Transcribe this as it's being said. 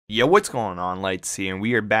Yo, what's going on, Lights here, and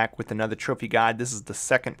we are back with another trophy guide. This is the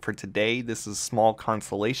second for today. This is Small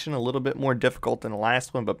Consolation, a little bit more difficult than the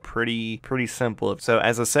last one, but pretty simple. So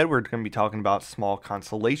as I said, we're going to be talking about Small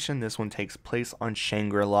Consolation. This one takes place on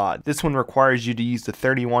Shangri-La. This one requires you to use the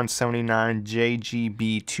 3179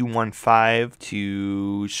 JGB 215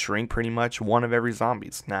 to shrink pretty much one of every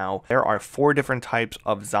zombies. Now, there are 4 different types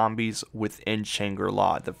of zombies within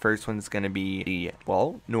Shangri-La. The first one's going to be the,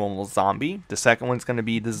 normal zombie. The second one's going to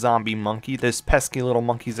be the zombie monkey. There's pesky little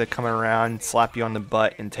monkeys that come around, slap you on the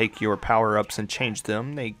butt, and take your power-ups and change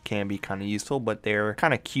them. They can be kind of useful, but they're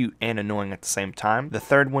kind of cute and annoying at the same time. The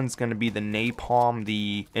third one's going to be the napalm,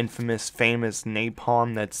 the infamous, famous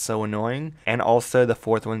napalm that's so annoying. And also the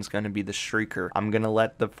fourth one's going to be the shrieker. I'm going to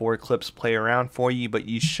let the 4 clips play around for you, but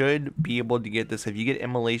you should be able to get this. If you get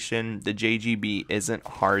immolation, the JGB isn't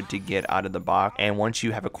hard to get out of the box. And once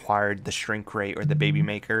you have acquired the shrink rate or the baby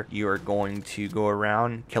maker, you are going to go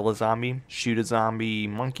around, kill a zombie, shoot a zombie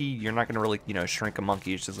monkey. You're not going to really, shrink a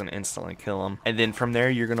monkey. It's just going to instantly kill him. And then from there,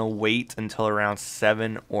 you're going to wait until around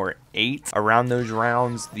 7 or 8. Around those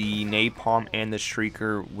rounds, the napalm and the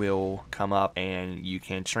shrieker will come up and you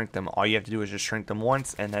can shrink them. All you have to do is just shrink them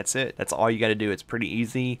once, and that's it. That's all you got to do. It's pretty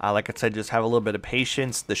easy. Like I said, just have a little bit of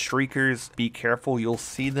patience. The shriekers, be careful. You'll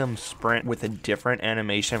see them sprint with a different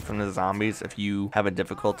animation from the zombies if you have a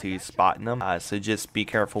difficulty spotting them. So just be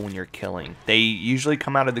careful when you're killing. They usually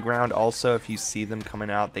come out of the ground also. If you see them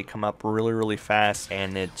coming out, they come up really fast,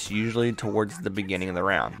 and it's usually towards the beginning of the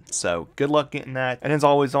round. So good luck getting that. And as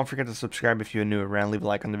always, don't forget to subscribe if you're new around. Leave a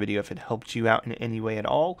like on the video if it helped you out in any way at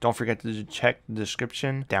all. Don't forget to check the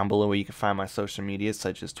description down below where you can find my social media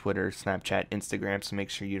such as Twitter, Snapchat, Instagram. So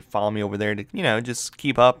make sure you follow me over there to, just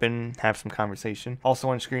keep up and have some conversation. Also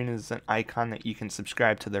on screen is an icon that you can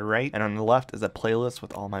subscribe to the right, and on the left is a playlist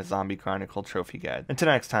with all my Zombie Chronicle trophy guide. Until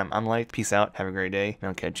next time, I'm Light. Peace out. Have a great day, and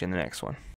I'll catch you in the next one.